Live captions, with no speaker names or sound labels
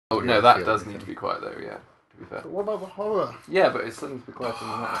Oh no, that does need to be quiet though. Yeah, to be fair. But what about the horror? Yeah, but it's something to be quiet in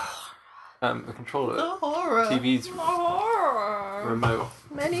the matter. The controller. The horror. TV's The horror. remote.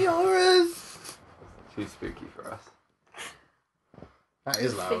 Many horrors. Too spooky for us. That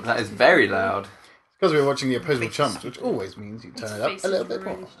is loud. That is very loud. Because we're watching the Opposable Chums, which always means you turn it up a little bit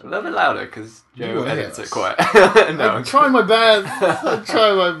more. A little bit louder because Joe edits it quiet. No, I'm trying my best. I'm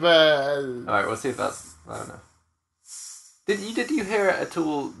trying my best. Alright, we'll see if that's loud enough. Did you hear it at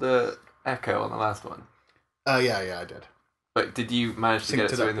all, the echo on the last one? Yeah, I did. But did you manage to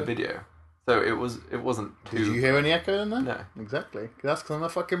get it so in the video? So it wasn't too... Did you hear any echo in there? No. Exactly. That's because I'm a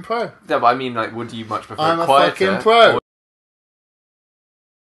fucking pro. Yeah, but I mean, like, would you much prefer I'm it a quieter? fucking pro.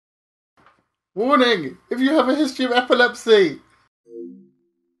 Warning! If you have a history of epilepsy.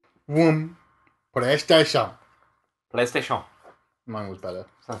 PlayStation. PlayStation. Mine was better.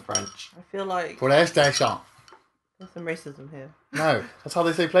 Sounds French. I feel like PlayStation. there's some racism here. No, that's how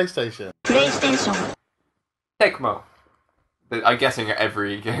they say PlayStation. PlayStation. Tecmo. I'm guessing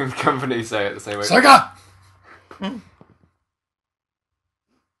every game company say it the same way. Sega!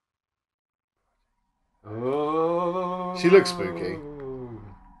 Oh. She looks spooky.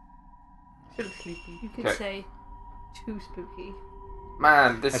 She looks sleepy. You could say too spooky.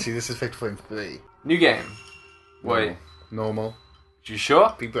 Man, this Actually, this is 50.3. new game. Wait, Normal. you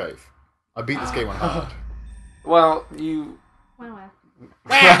sure? Be brave. I beat this game on hard. Well, you... Where?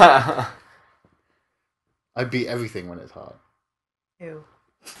 I beat everything when it's hard. Ew.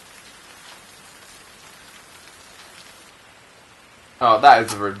 Oh, that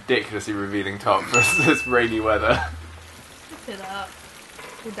is a ridiculously revealing top for this rainy weather. Lift it up.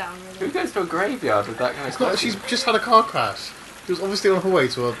 Or down, Who really. goes to a graveyard with that kind of It's not, costume? she's just had a car crash. She was obviously on her way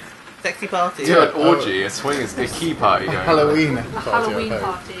to a Sexy party. To an orgy, a swingers, a key party going on. Halloween A party. Halloween I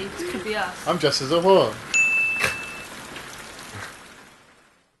hope. party. This could be us. I'm dressed as a whore.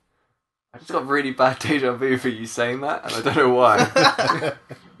 I just got really bad deja vu for you saying that, and I don't know why.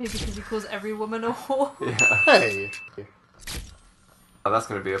 Maybe because he calls every woman a whore. Yeah. Hey! Oh, that's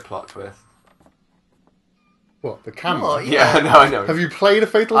going to be a plot twist. What, the camera? Oh, Yeah, I know. Have you played a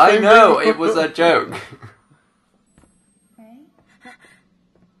Fatal I Frame know, game it was a joke.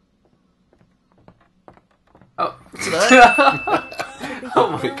 Oh.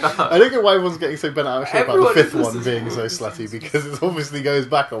 Oh my god. I don't get why everyone's getting so bent out of shape about Everyone the fifth is one just- being so slutty, because it obviously goes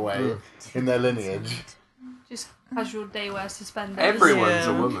back a way in their lineage. Just casual day wear suspenders. Everyone's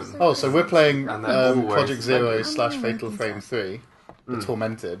a Yeah. woman. Oh, so we're playing And they're all wearing Project Zero suspenders. / Fatal Frame 3, The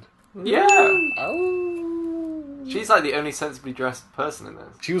Tormented. Yeah. Oh. She's like the only sensibly dressed person in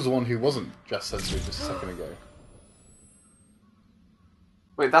this. She was the one who wasn't dressed sensibly just a second ago.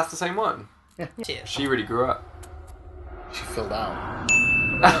 Wait, that's the same one? Yeah. She really grew up. She filled out.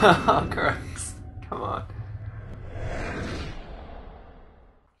 Oh, gross. Come on.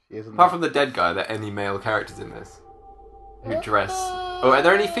 She isn't. Apart from the dead guy, are there any male characters in this who dress? Oh, are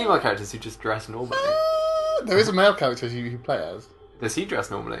there any female characters who just dress normally? There is a male character who play as. Does he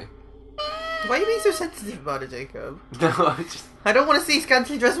dress normally? Why are you being so sensitive about it, Jacob? No, I just... I don't want to see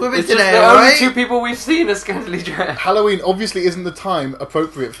scantily dressed women It's just today, the only alright? two people we've seen are scantily dressed. Halloween obviously isn't the time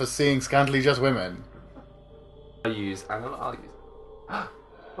appropriate for seeing scantily dressed women. I'll use... Oh,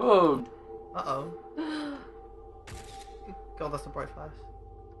 Uh-oh. God, that's a bright flash.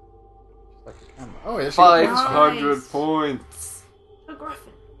 Like a camera. Oh, yeah, she 500 Nice. points. So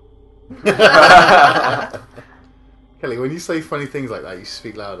graphic. Kelly, when you say funny things like that, you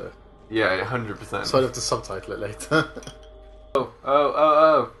speak louder. Yeah, 100%. So I'd have to subtitle it later.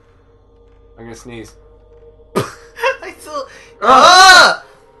 Oh. I'm gonna sneeze. I saw... Ah!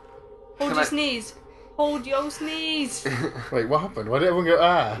 Hold Can your I- sneeze. Hold your sneeze. Wait, what happened? Why did everyone go,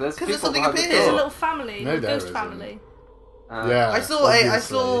 ah? There's 'Cause people something behind the appeared. There's a door. little family. No, a there ghost isn't. family. Yeah. I saw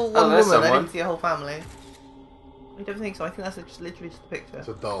obviously. one Oh, woman, there's I someone. didn't see a whole family. I don't think so, I think that's just literally just a picture. It's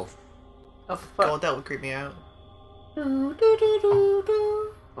a doll. Oh, fuck. God, that would creep me out. I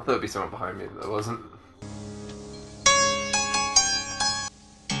thought there'd be someone behind me, but there wasn't.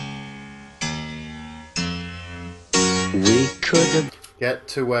 We could have. Get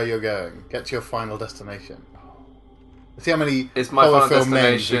to where you're going. Get to your final destination. Let's see how many It's my horror final film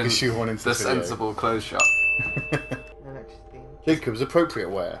names we destination, can shoehorn into the this video. sensible clothes shop. No, actually, Jacob's appropriate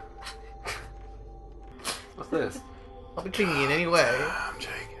wear. What's this? not between me in any way. I'm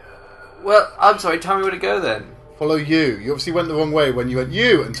Jacob. Well, I'm sorry, tell me where to go then. Follow you. You obviously went the wrong way when you went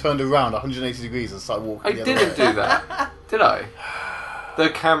you and turned around 180 degrees and started walking I the other didn't way. do that. Did I? The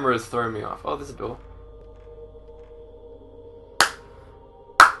camera's throwing me off. Oh, there's a door.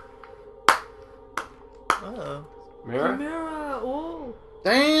 Oh. Mirror? Mirror. Oh.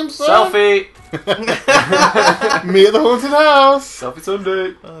 Damn, son! Selfie! Me at the haunted house! Selfie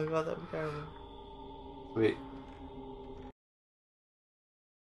Sunday! Oh god, that would be terrible. Sweet.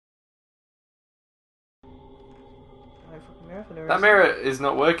 No fucking mirror for no That reason. mirror is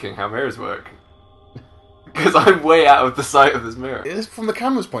not working how mirrors work. Because I'm way out of the sight of this mirror. It's from the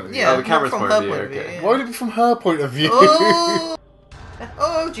camera's point of view. Yeah, Oh, the camera's from point her of view, point of view. okay. Yeah. Why would it be from her point of view? Oh!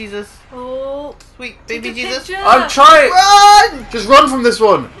 Oh, Jesus. Oh, Sweet baby take a Jesus. picture. I'm trying! Run! Just run from this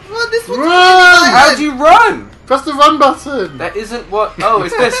one! Run, this one's Run! How do you run? Press the run button! That isn't what. Oh,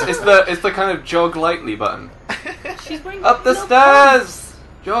 it's this. It's the kind of jog lightly button. She's wearing Up the little stairs!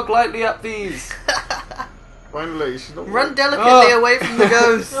 Jog lightly up these. Finally, she's not Run delicately Oh. away from the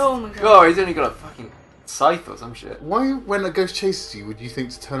ghost. pumps. Oh my god. Oh, he's only got a fucking scythe or some shit. Why, when a ghost chases you, would you think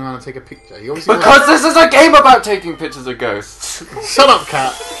to turn around and take a picture? You obviously Because this is a game about taking pictures of ghosts. Shut up,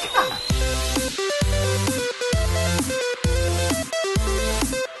 cat!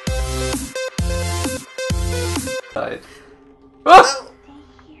 Died. Ah!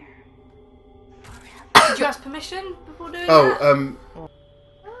 Did you ask permission before doing that? Oh,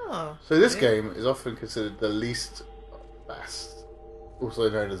 Oh. so this game is often considered the least best, also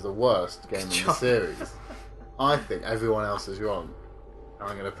known as the worst game in the job. series. I think everyone else is wrong, and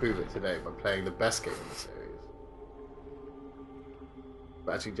I'm going to prove it today by playing the best game in the series.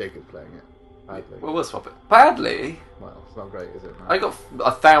 But actually, Jacob's playing it badly. Well, we'll swap it. Badly? Well, it's not great, is it? I got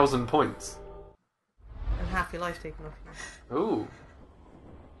 1,000 points. And half your life taken off you. Ooh.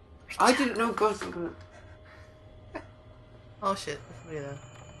 I didn't know ghosts were gonna... Oh shit, that's really there.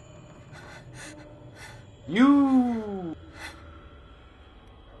 You.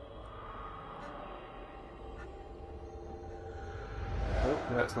 Oh,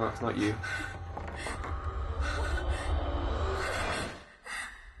 no, it's not. It's not you.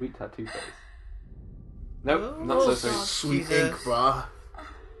 Sweet tattoo face. Nope, Oh, not so God. sweet. Sweet Jesus. ink, bruh.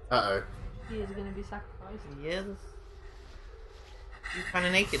 Uh-oh. He is going to be sacrificed. Yes. You're kind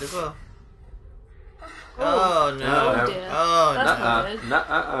of naked as well. Oh, no. No. dear. Oh That's no. not Nuh-uh. good.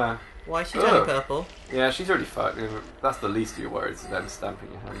 Nuh-uh. Why is she turning Ugh. purple? Yeah, she's already fucked. That's the least of your worries, is them stamping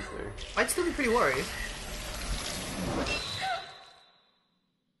your hands through. I'd still be pretty worried.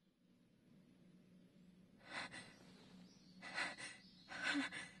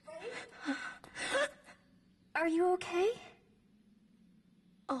 Are you okay?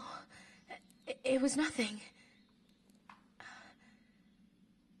 Oh, it was nothing.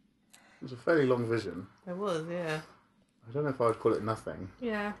 It was a fairly long vision. It was, yeah. I don't know if I would call it nothing.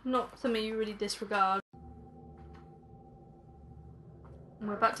 Yeah, not something you really disregard. And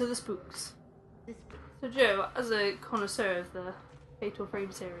we're back to the spooks. So Joe, as a connoisseur of the Fatal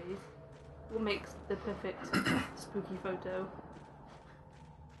Frame series, what makes the perfect spooky photo?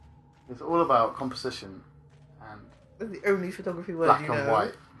 It's all about composition and That's the only photography word black you know. and white.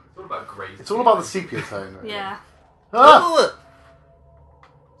 It's all about grace. It's all about the sepia tone. Really. Yeah, Ah! Oh,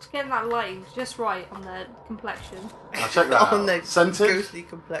 just getting that lighting just right on their complexion. Now check that on out. the Scented. ghostly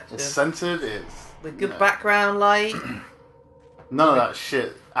complexion. It's scented. It's The you good know, background light. None of that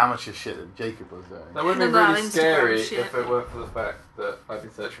shit, amateur shit that Jacob was doing. That would be None of that really Instagram scary shit. if it weren't for the fact that I've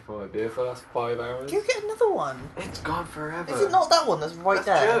been searching for my beer for the last 5 hours. Can you get another one? It's gone forever. Is it not that one that's right That's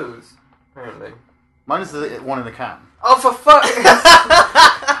there? Joe's, apparently. Mine is the one in the can. Oh, for fuck!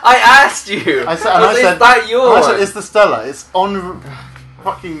 I asked you! I said, and I Is said, that and yours? I said, it's the Stella. It's on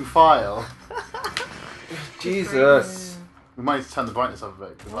fucking file. Jesus. We might need to turn the brightness up a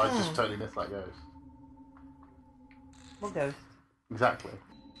bit because I just totally missed that ghost. What ghost? Exactly.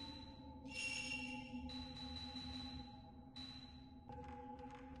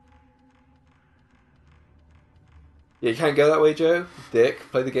 Yeah, you can't go that way, Joe. Dick,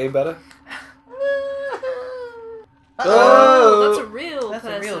 play the game better. Oh, that's a real That's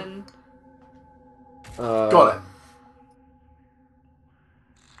a real- person. Got it.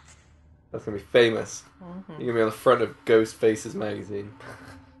 That's gonna be famous. You're gonna be on the front of Ghost Faces magazine.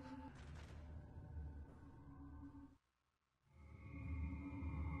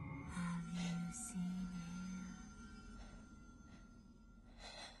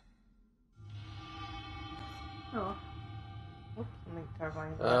 Oh, Oops, something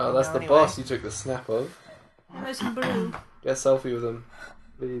terrifying. Oh, that's No, the anyway. boss you took the snap of. there's some blue. Get a selfie with him,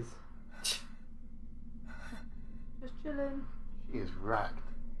 please. Just chilling. She is racked.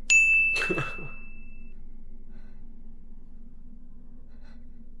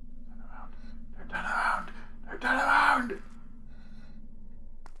 Don't turn around. Don't turn around.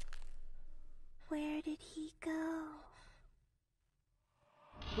 Where did he go?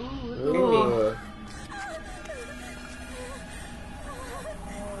 Ooh.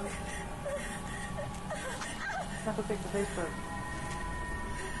 Snap a picture Facebook.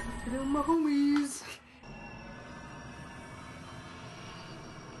 Kill my homies.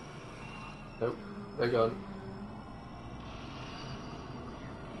 Nope, they're gone.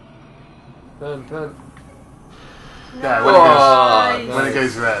 Turn. Yeah, Nice. when it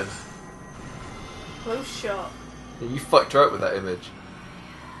goes red. Close shot. Yeah, you fucked her up with that image.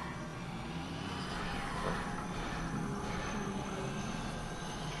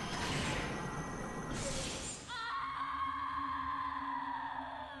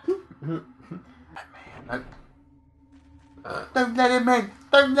 Don't let him in!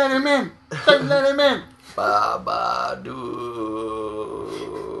 Don't let him in! Don't let him in! Babadook.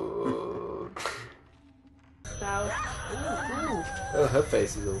 Now. Oh, her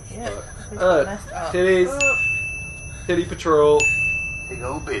face is all. Yeah. Messed up. Titties. Titty patrol. Big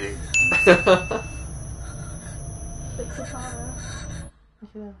old bitty. Fix the fire.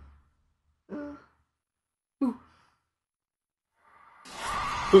 Yeah.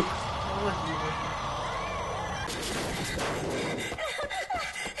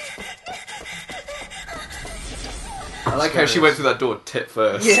 I like how she went through that door tit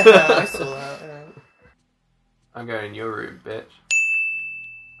first. Yeah, I saw that. Yeah. I'm going in your room, bitch.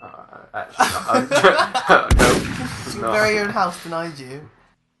 Actually, no. Your very own house denied you.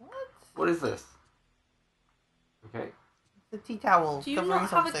 What is this? Okay. The tea towel. Do you covering not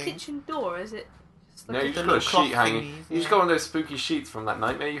have something. a kitchen door? Is it just No, like you a just little got a cloth sheet hanging. thingies, You just yeah. got one of those spooky sheets from that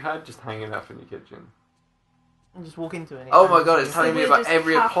nightmare you had, just hanging up in your kitchen. And just walk into it. Oh my god, it's telling me about weirdest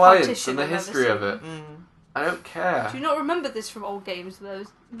every half appliance partition and the I've ever history of seen. it. Mm. I don't care. Do you not remember this from old games? Those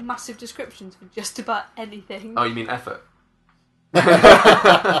massive descriptions for just about anything. Oh, you mean effort? Take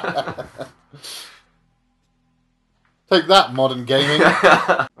that, modern gaming.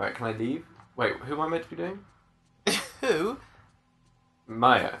 Right, can I leave? Wait, who am I meant to be doing? Who?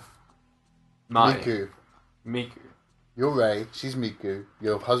 Maya. Miku. Miku. You're Ray, she's Miku.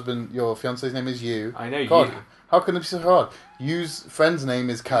 Your husband, your fiance's name is Yu. I know God, you. how can it be so hard? Yu's friend's name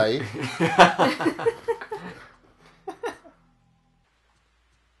is Kai.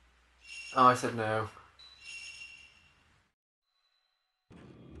 Oh, I said no.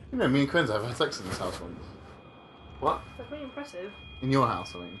 You know, me and Quinns have had sex in this house once. What? That's pretty impressive. In your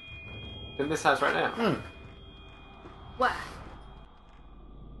house, I mean. In this house right now? Where?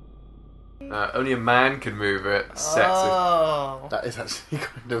 Only a man can move it. Sexy. Oh. That is actually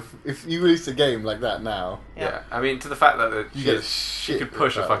kind of... If you release a game like that now, Yeah, I mean, to the fact that you get a she shit could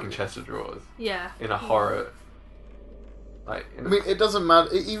push a out fucking of it. chest of drawers Yeah. in a horror. Like, I mean, it doesn't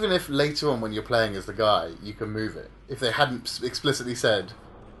matter. Even if later on when you're playing as the guy, you can move it. If they hadn't explicitly said,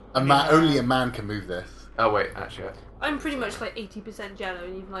 only a man can move this. oh wait, actually, I'm pretty much like 80% Jello,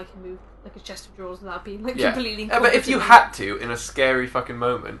 and even I can move like a chest of drawers without being like yeah. completely. Yeah, but if you incompetent. had to in a scary fucking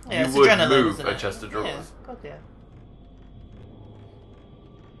moment, Yeah, you it's would adrenaline, move isn't a it? chest of drawers. Yeah. God, yeah.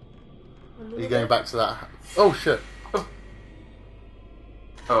 Are you going back to that? Oh shit!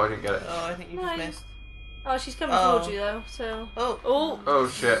 Oh, I didn't get it. Oh, I think you No, just you- missed. Oh, she's coming Oh. towards you though. So. Oh. Oh. Oh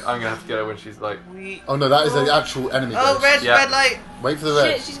shit! I'm gonna have to get her when she's like. Oh no, that is the actual enemy. Oh, ghost. red, Yeah. red light. Wait for the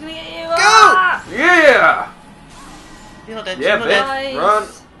red. Shit, she's gonna get you. Go! Ah! Yeah! You're not dead. Yeah, You're not dead. bitch. Nice. Run!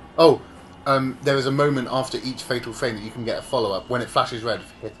 Oh, there is a moment after each fatal frame that you can get a follow up. When it flashes red,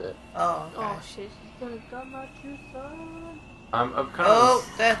 hit it. Oh. Okay. Oh shit, she's gonna come at you, son. I'm kind Oh,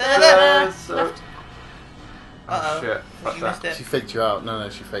 of. there, there, there. So... Left. Oh Uh-oh. shit! Fuck You that. missed She it. faked you out. No,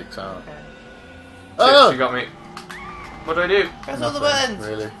 she fakes out. Okay. Shit, Oh! she got me. What do I do? Press all the Nothing, buttons.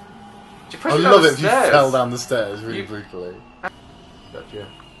 Really. She I pushed me love down it the if you stairs. fell down the stairs really You- brutally. Gotcha.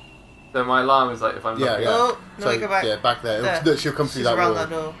 So my alarm is like if I'm Yeah, looking yeah. Oh, no, So, go back. yeah, back there. There. Look, she'll come through She's that around wall. that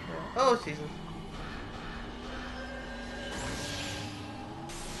door. Yeah. Oh, Jesus.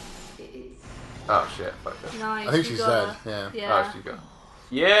 Oh shit! Fuck that. Nice. I think you she's got dead. her. Yeah. Oh, Yeah. she got.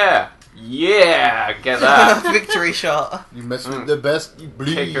 Yeah! Yeah! Get that! Victory shot. You mess with the best, you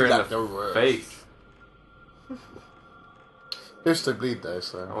bleed Kick her in like the the worst. face. He'll still bleed though,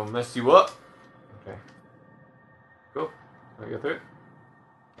 so. I will mess you up. Okay. Cool. Can I go through it?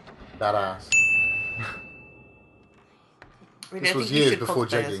 That ass. Really, This I was think you years should before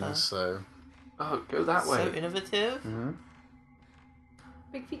cosplay as jeggings, her. so. Oh, go that way. So innovative. Mm-hmm.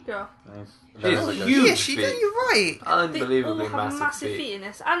 Big feet girl. Nice. She's Then there's a huge. ghost. Yeah, she feet. did. You're right. They all Unbelievably have massive feet. feet in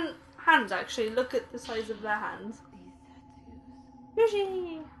this, and hands actually. Look at the size of their hands.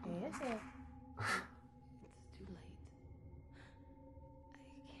 Yoshi. Yes.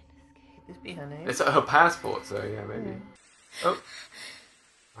 Could this be her name? It's her passport, so yeah, maybe. Oh.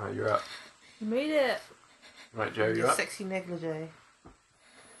 Alright, you're up. You made it. Right, Joe, you're Your up. sexy negligee.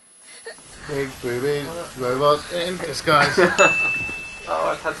 Big boobies, robots in disguise. Oh,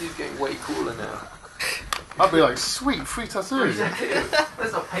 our tattoo's getting way cooler now. I'd be like, sweet, free tattoo.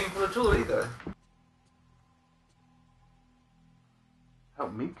 That's not painful at all either.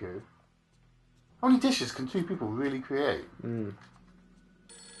 Help me, good. How many dishes can 2 people really create?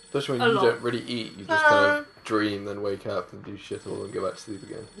 Especially when A you lot. don't really eat, you just kind of dream, then wake up and do shit all and go back to sleep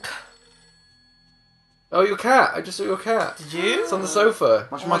again. Oh, your cat! I just saw your cat. Did you? It's on the sofa.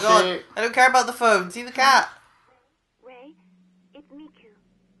 Much Oh my god, I don't care about the phone. See the cat. Ray, it's Miku.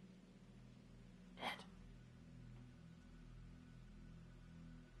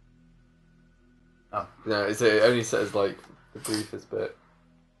 Oh. No, it only says like the briefest bit.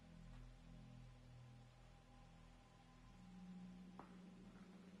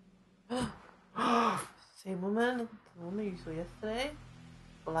 Same woman, the woman you saw yesterday,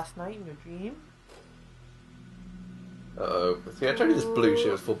 or last night in your dream. Uh-oh. See, I told you this blue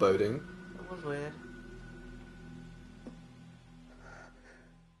shit was foreboding. That was weird.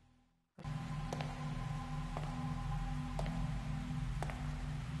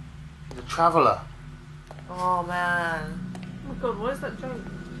 She's a traveller. Oh man. Oh my god, why is that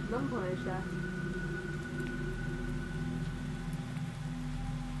giant lump on his chest?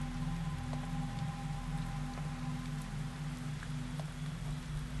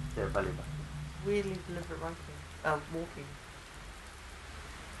 Yeah, belly button. Weirdly deliberate writing. Walking.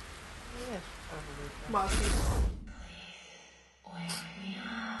 Yes, probably. Well, she's...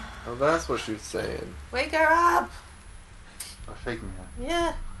 Oh, that's what she was saying. Wake her up! I'm shaking her.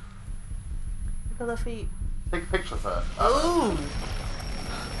 Yeah. Look at her feet. Take a picture of her. Ooh!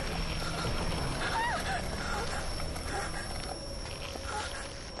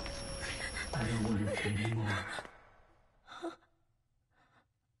 I don't want it anymore.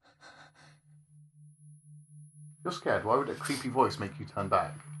 You're scared. Why would a creepy voice make you turn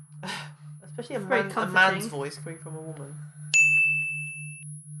back? Especially a Very man's comforting. voice coming from a woman.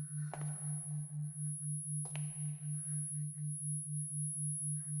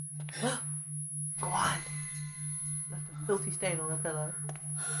 Go on! Left a filthy stain on her pillow.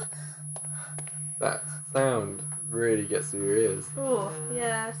 That sound really gets to your ears. Oh,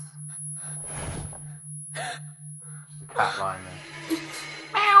 yes. Just a cat lying there.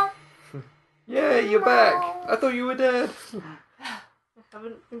 Yeah, you're back! I thought you were dead! I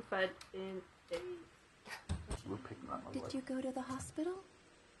haven't been fed in days. We're picking that one. Did you go to the hospital?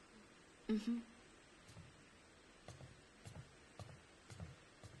 Mm-hmm.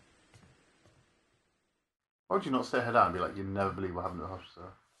 Why would you not sit her down and be like, you'd never believe what happened at the hospital?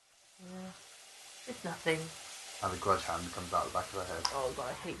 Yeah. It's nothing. And the grudge hand comes out the back of her head. Oh god,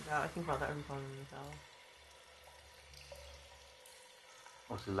 I hate that. I think about that every time in the shower.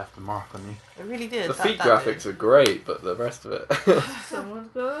 Obviously left a mark on you. It really did. The that- feet that graphics are great, but the rest of it... Someone's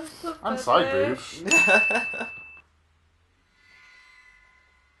got to cook And that side fish. boobs. did.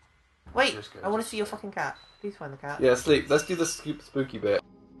 Wait, Just go, I want to just see your go. fucking cat. Please find the cat. Yeah, sleep. Let's do the spooky bit.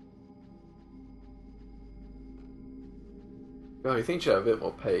 Oh, you think you should have a bit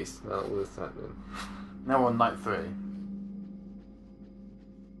more pace now that all this is happening. Now we're on night 3. How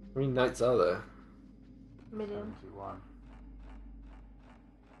many nights are there? Million. 71.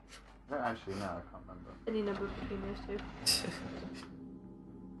 I don't actually know, I can't remember. Any number between those two.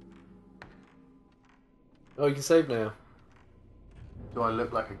 Oh, you can save now. Do I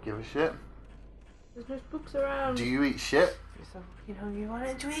look like I give a shit? There's no spooks around. Do you eat shit? You're so fucking hungry. Why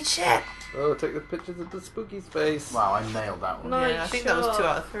don't you eat shit? Oh, take the pictures of the spooky space. Wow, I nailed that one. No. Yeah, I think that was 2 shot.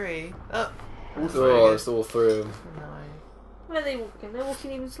 out of 3. Oh, All Oh, three. it's all through 'em. Where are they walking? They're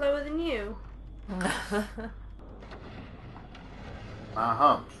walking even slower than you. nice. My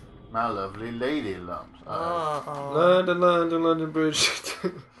humps. My lovely lady lumps. Oh. London, London, London Bridge.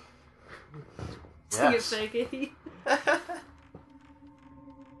 Sing it, Yes. Fergie.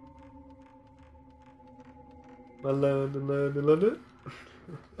 My London, London, London.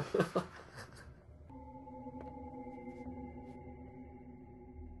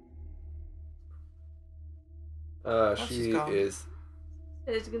 she's She gone. is.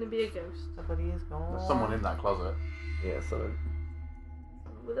 There's gonna be a ghost. Somebody is gone. There's someone in that closet. Yeah, someone.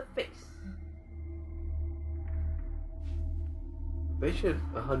 With a face. They should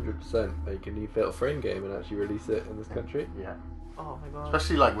 100% make a new Fatal Frame game and actually release it in this country. Yeah. Oh my god.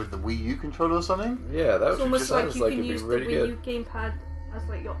 Especially like with the Wii U controller or something. Yeah, that It's would almost just like sounds you like can it'd be use the really Wii U good. gamepad as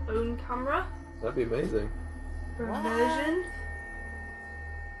like your own camera That'd be amazing. for What? immersion.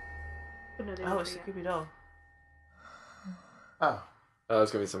 But no, they Oh, won't it's a do that. creepy doll. Oh. Oh, there's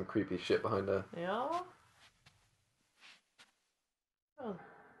gonna be some creepy shit behind her. Yeah? Oh.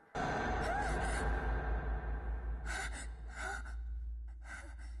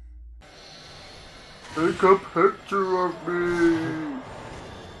 Take a picture of me.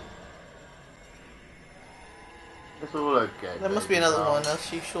 It's all okay. There must be another one, else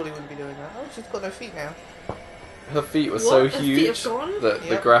she surely wouldn't be doing that. Oh, she's got no feet now. Her feet were What? so Her feet huge have gone? that the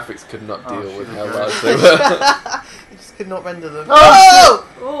Yep. graphics could not Oh, deal with shit, how okay. large they were. You just could not render them. Oh,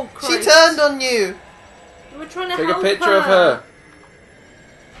 Oh, She Christ. turned on you! We're trying to Take a help picture of her.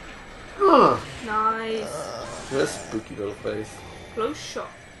 Ugh. Nice. Her spooky little face. Close shot.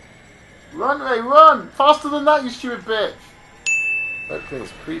 Run, Ray, run! Faster than that, you stupid bitch! That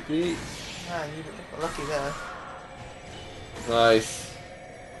thing's creepy. Man, you got lucky there. Nice.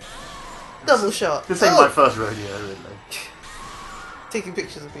 Double shot! This ain't Oh! my first rodeo, really. Taking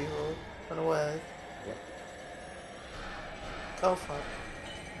pictures of people unawares. Oh fuck.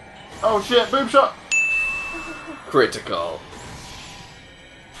 Oh shit, boom shot! Critical.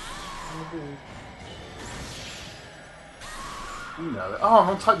 You know it. Oh, I'm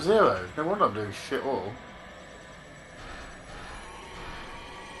on type 0. No wonder I'm doing shit all.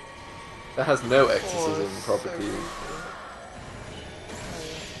 That has no Oh, exorcism it's so property. creepy.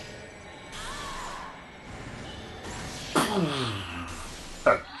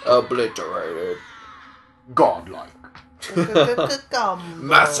 Obliterated. Godlike. Gumbo.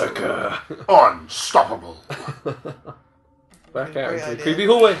 Massacre. Unstoppable. Back out Great into the idea. creepy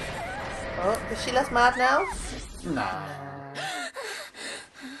hallway. Oh, is she less mad now? Nah.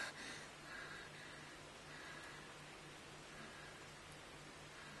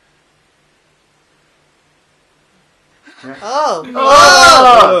 Oh!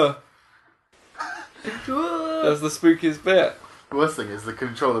 Oh! That's the spookiest bit. The worst thing is the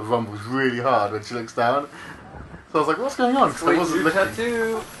controller rumbles really hard when she looks down. So I was like, what's going on? Because I wasn't looking.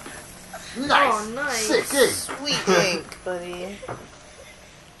 tattoo. Nice! Oh, nice. Sick ink! Sweet ink, buddy.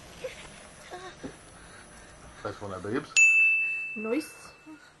 First one, boobs. Nice.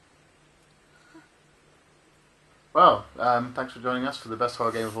 Well, thanks for joining us for the best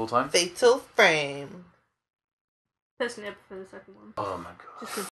horror game of all time. Fatal Frame. Personally, I prefer the second one. Oh my god. Just 'cause